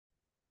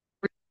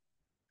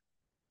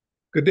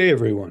Good day,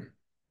 everyone.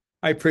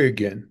 I pray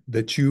again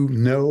that you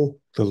know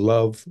the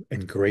love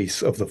and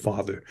grace of the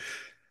Father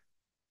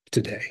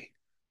today.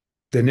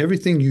 That in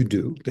everything you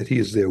do, that He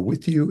is there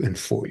with you and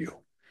for you,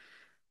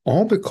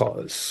 all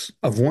because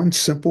of one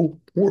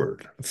simple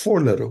word, a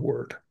four-letter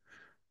word,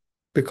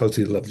 because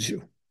He loves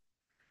you.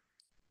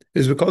 It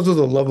is because of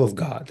the love of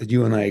God that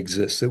you and I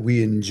exist, that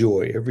we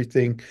enjoy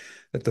everything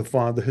that the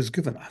Father has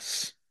given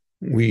us.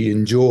 We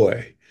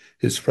enjoy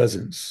His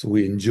presence.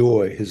 We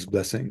enjoy His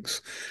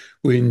blessings.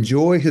 We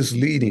enjoy His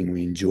leading.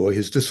 We enjoy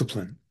His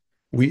discipline.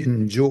 We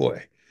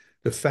enjoy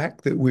the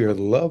fact that we are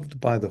loved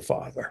by the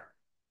Father.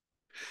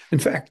 In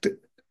fact,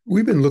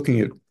 we've been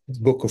looking at the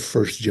book of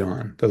First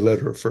John, the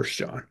letter of First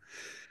John.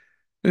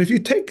 And if you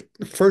take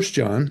First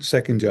John,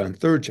 Second John,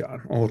 Third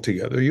John all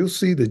together, you'll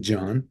see that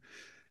John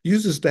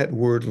uses that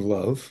word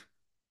love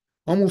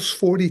almost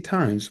 40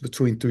 times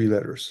between three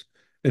letters.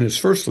 In his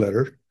first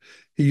letter,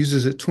 he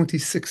uses it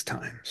 26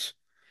 times.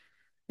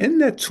 In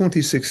that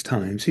 26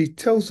 times, he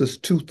tells us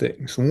two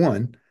things.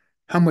 One,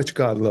 how much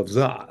God loves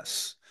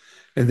us.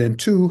 And then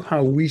two,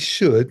 how we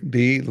should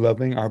be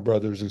loving our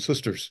brothers and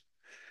sisters.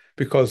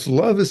 Because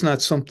love is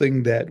not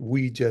something that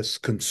we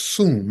just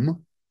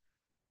consume,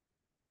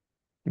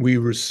 we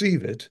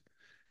receive it.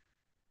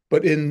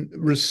 But in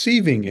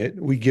receiving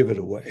it, we give it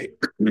away.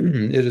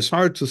 It is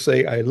hard to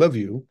say, I love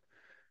you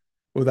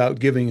without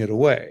giving it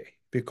away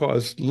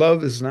because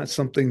love is not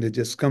something that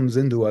just comes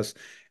into us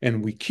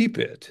and we keep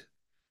it.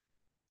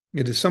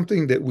 It is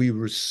something that we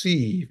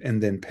receive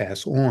and then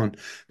pass on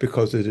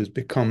because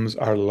becomes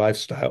our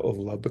lifestyle of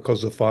love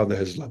because the Father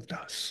has loved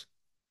us.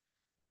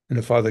 And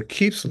the Father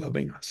keeps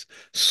loving us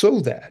so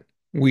that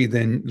we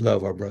then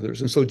love our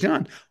brothers. And so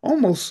John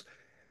almost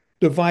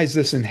divides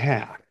this in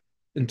half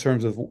in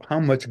terms of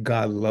how much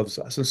God loves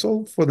us. And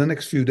so for the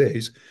next few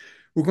days,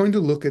 we're going to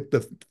look at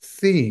the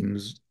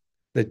themes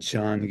that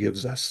John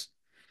gives us.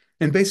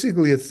 And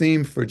basically, a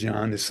theme for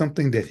John is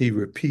something that he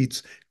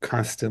repeats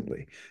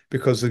constantly.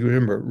 Because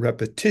remember,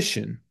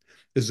 repetition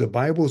is the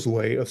Bible's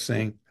way of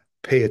saying,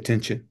 pay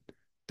attention.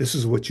 This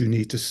is what you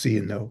need to see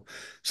and know.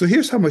 So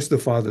here's how much the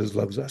Father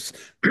loves us.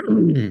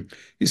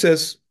 He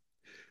says,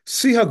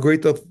 see how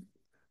great the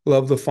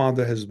love the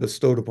Father has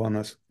bestowed upon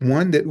us.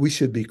 One, that we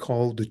should be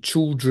called the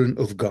children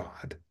of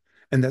God.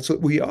 And that's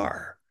what we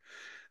are.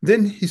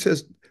 Then he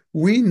says,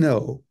 we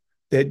know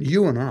that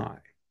you and I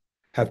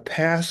have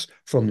passed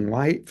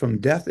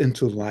from death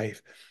into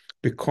life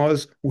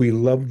because we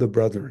love the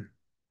brethren,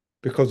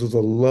 because of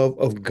the love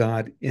of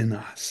God in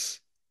us.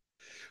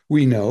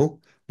 We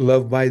know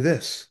love by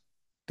this,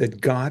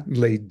 that God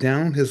laid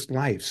down his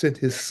life, sent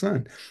his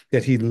son,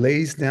 that he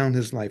lays down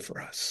his life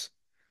for us.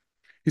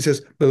 He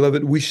says,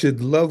 beloved, we should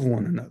love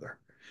one another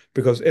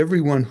because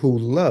everyone who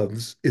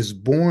loves is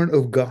born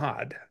of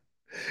God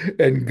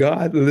and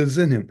God lives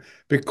in him.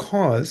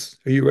 Because,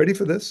 are you ready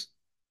for this?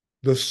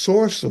 The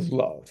source of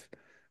love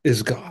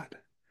is God.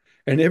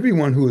 And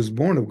everyone who is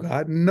born of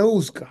God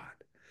knows God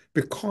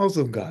because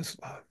of God's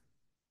love.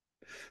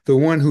 The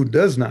one who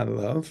does not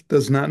love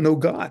does not know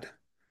God.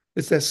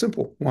 It's that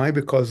simple. Why?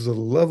 Because of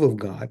the love of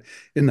God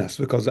in us,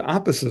 because the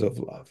opposite of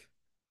love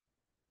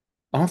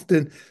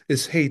often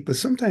is hate, but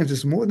sometimes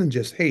it's more than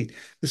just hate.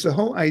 It's the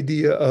whole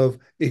idea of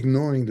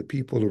ignoring the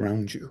people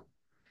around you.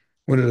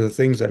 One of the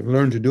things I've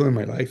learned to do in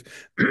my life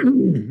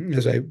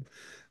as I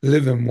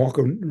live and walk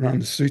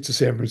around the streets of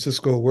San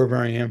Francisco, wherever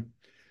I am,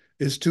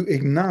 is to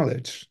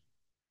acknowledge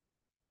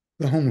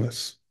the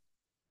homeless,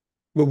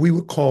 what we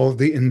would call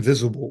the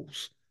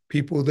invisibles,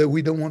 people that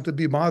we don't want to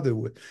be bothered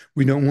with,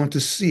 we don't want to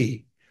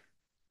see.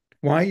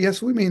 Why?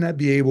 Yes, we may not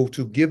be able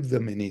to give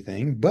them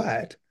anything,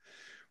 but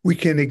we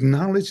can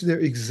acknowledge their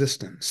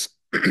existence.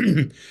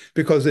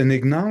 Because in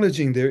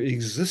acknowledging their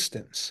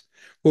existence,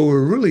 what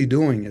we're really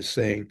doing is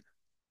saying,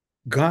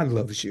 God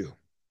loves you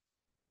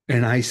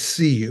and I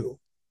see you.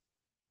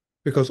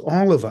 Because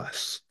all of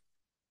us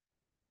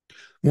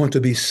want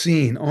to be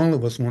seen, all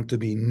of us want to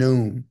be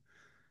known.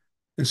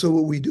 And so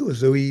what we do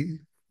is that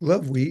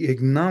we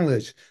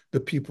acknowledge the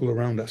people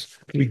around us.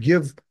 We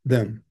give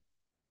them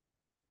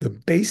the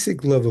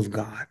basic love of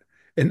God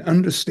and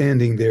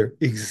understanding their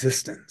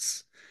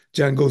existence.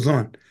 John goes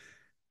on,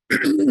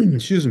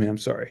 excuse me, I'm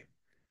sorry.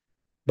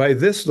 By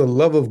this, the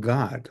love of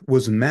God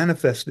was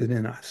manifested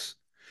in us.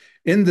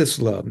 In this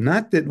love,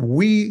 not that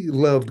we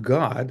loved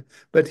God,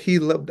 but he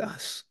loved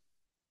us.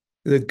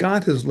 That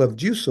God has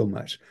loved you so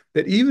much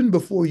that even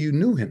before you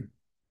knew him,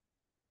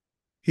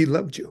 he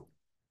loved you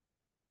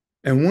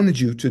and wanted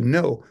you to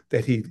know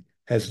that he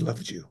has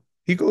loved you.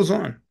 He goes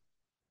on.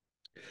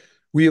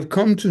 We have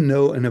come to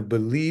know and have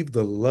believed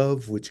the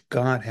love which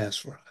God has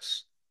for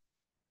us.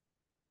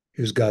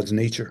 Here's God's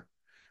nature.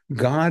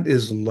 God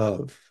is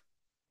love.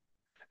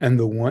 And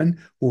the one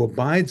who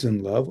abides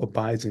in love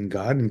abides in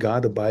God, and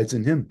God abides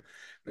in him.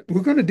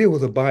 We're going to deal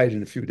with abide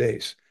in a few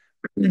days,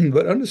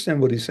 but understand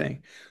what he's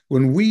saying.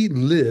 When we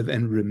live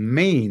and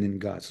remain in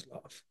God's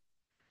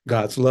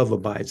love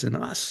abides in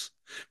us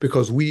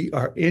because we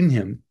are in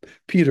him.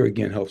 Peter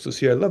again helps us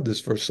here. I love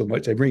this verse so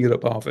much. I bring it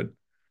up often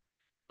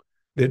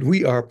that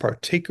we are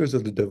partakers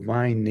of the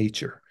divine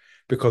nature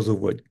because of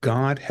what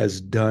God has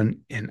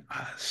done in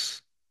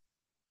us.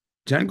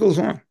 John goes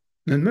on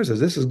and says,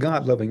 this is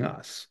God loving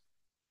us.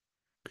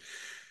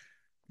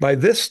 By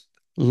this,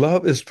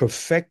 love is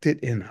perfected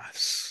in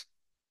us,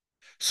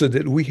 so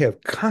that we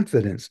have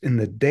confidence in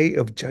the day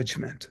of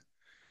judgment.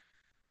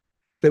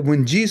 That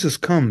when Jesus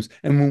comes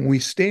and when we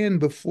stand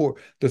before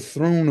the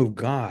throne of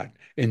God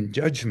in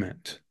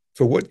judgment,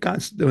 for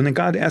when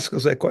God asks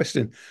us that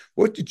question,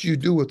 what did you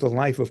do with the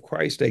life of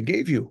Christ I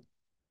gave you?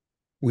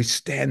 We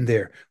stand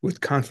there with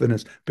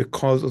confidence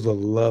because of the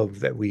love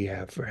that we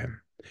have for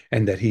him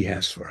and that he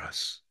has for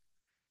us.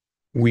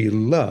 We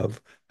love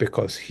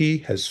because he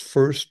has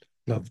first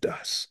loved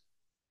us.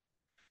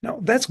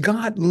 Now, that's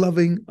God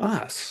loving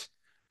us.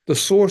 The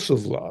source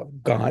of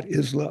love, God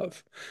is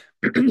love.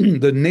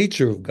 The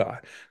nature of God,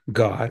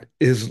 God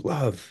is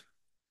love.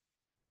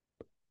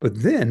 But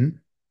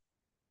then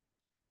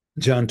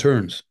John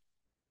turns.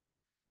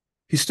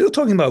 He's still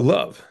talking about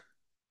love.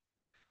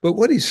 But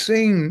what he's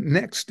saying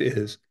next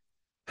is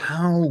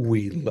how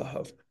we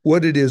love,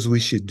 what it is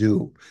we should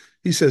do.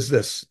 He says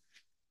this: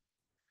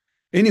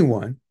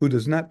 anyone who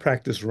does not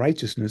practice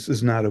righteousness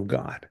is not of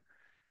God.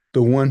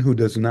 The one who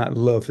does not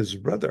love his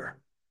brother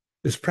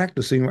is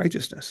practicing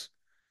righteousness.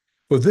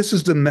 For this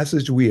is the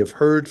message we have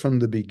heard from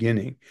the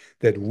beginning,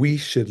 that we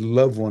should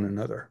love one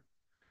another.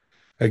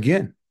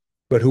 Again,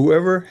 but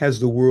whoever has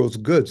the world's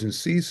goods and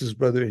sees his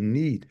brother in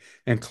need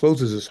and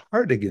closes his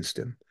heart against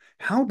him,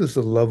 how does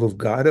the love of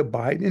God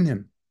abide in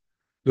him?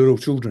 Little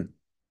children,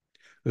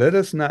 let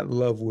us not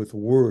love with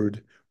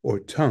word or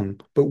tongue,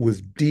 but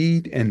with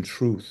deed and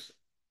truth.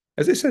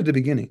 As I said at the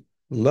beginning,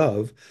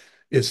 love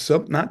is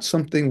not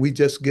something we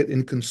just get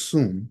and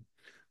consume.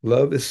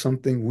 Love is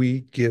something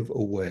we give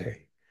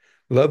away.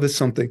 Love is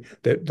something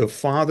that the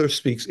Father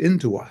speaks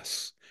into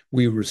us.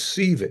 We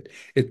receive it.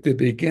 It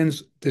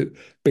begins to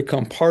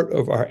become part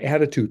of our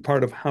attitude,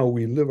 part of how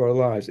we live our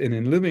lives. And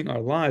in living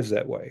our lives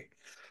that way,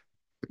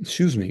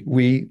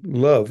 we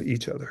love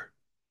each other.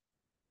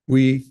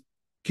 We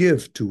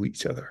give to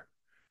each other.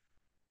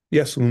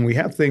 Yes, when we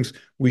have things,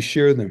 we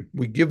share them,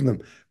 we give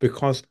them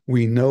because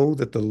we know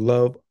that the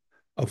love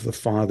of the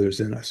Father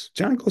is in us.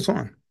 John goes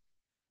on.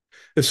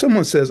 If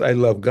someone says, I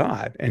love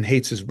God and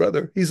hates his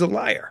brother, he's a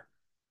liar.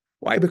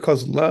 Why?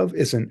 Because love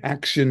is an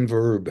action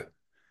verb.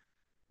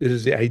 It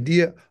is the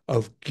idea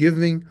of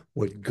giving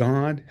what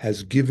God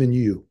has given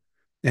you.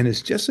 And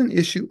it's just an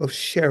issue of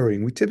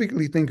sharing. We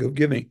typically think of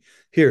giving.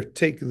 Here,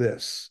 take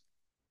this.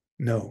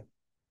 No.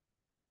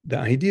 The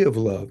idea of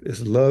love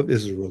is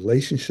a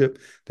relationship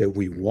that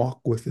we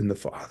walk with in the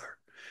Father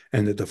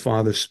and that the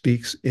Father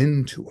speaks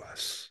into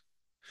us.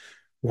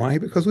 Why?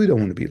 Because we don't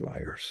want to be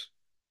liars.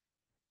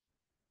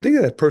 Think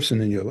of that person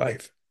in your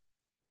life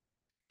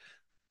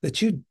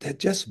that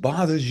just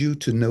bothers you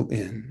to no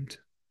end.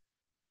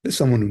 There's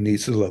someone who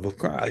needs the love of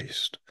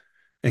Christ.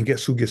 And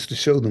guess who gets to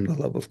show them the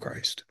love of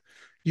Christ?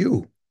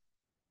 You.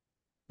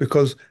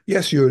 Because,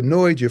 yes, you're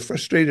annoyed, you're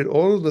frustrated,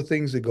 all of the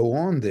things that go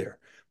on there.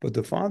 But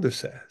the Father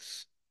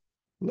says,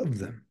 love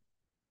them.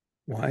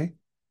 Why?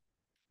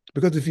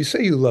 Because if you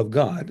say you love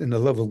God and the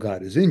love of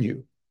God is in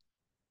you,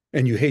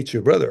 and you hate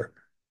your brother,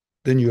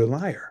 then you're a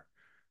liar.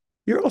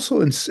 You're also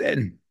in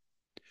sin.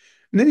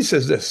 And then he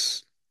says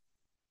this,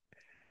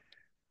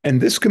 and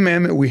this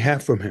commandment we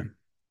have from him,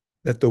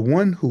 that the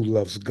one who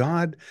loves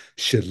God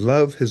should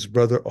love his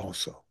brother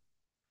also.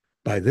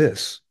 By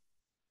this,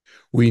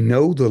 we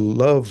know the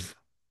love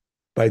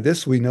By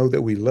this we know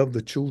that we love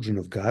the children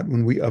of God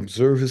when we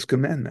observe his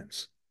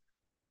commandments.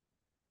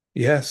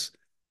 Yes,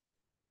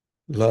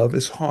 love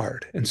is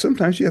hard. And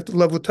sometimes you have to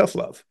love with tough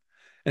love.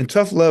 And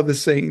tough love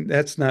is saying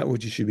that's not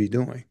what you should be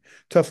doing.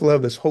 Tough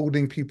love is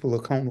holding people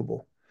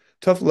accountable.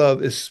 Tough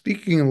love is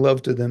speaking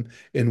love to them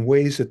in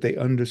ways that they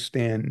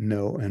understand,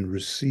 know, and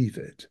receive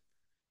it.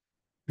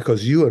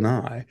 Because you and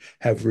I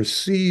have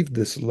received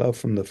this love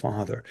from the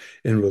Father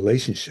in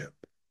relationship.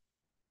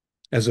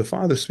 As the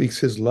Father speaks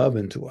his love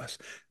into us,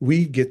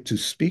 we get to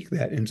speak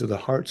that into the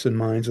hearts and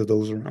minds of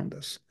those around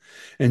us.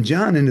 And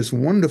John, in this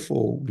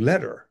wonderful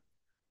letter,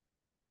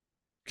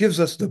 gives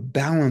us the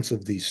balance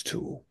of these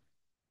two.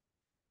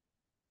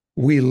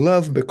 We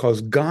love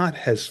because God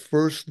has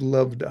first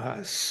loved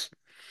us.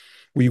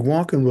 We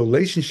walk in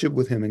relationship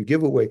with him and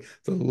give away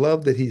the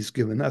love that he's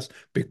given us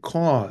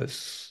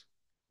because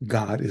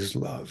God is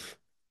love.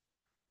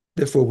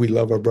 Therefore, we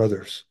love our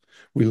brothers.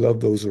 We love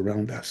those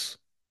around us.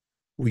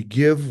 We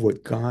give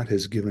what God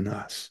has given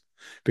us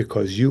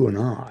because you and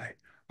I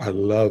are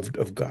loved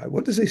of God.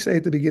 What does he say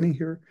at the beginning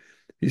here?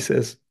 He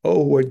says,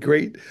 oh, what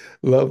great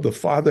love the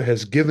Father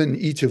has given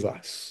each of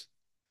us,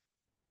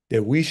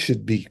 that we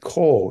should be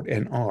called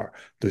and are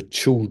the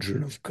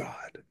children of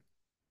God.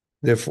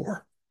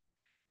 Therefore,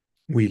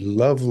 we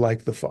love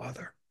like the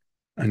Father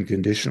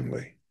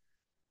unconditionally.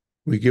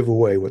 We give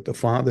away what the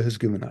Father has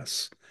given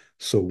us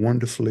so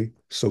wonderfully,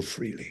 so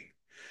freely.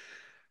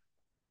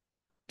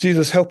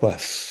 Jesus, help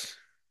us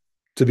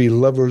to be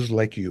lovers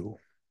like you,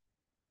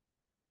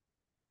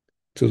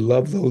 to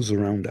love those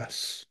around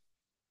us.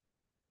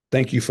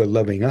 Thank you for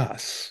loving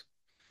us,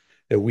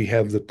 that we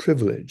have the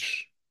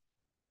privilege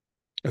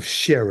of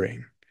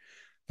sharing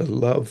the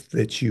love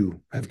that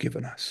you have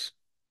given us.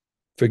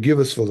 Forgive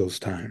us for those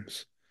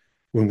times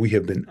when we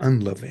have been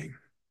unloving,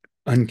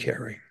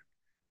 uncaring.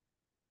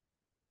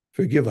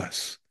 Forgive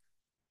us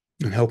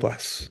and help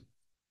us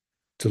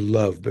to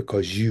love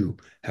because you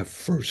have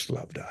first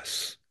loved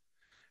us.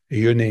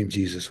 In your name,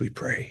 Jesus, we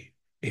pray.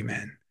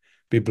 Amen.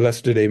 Be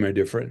blessed today, my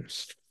dear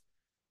friends.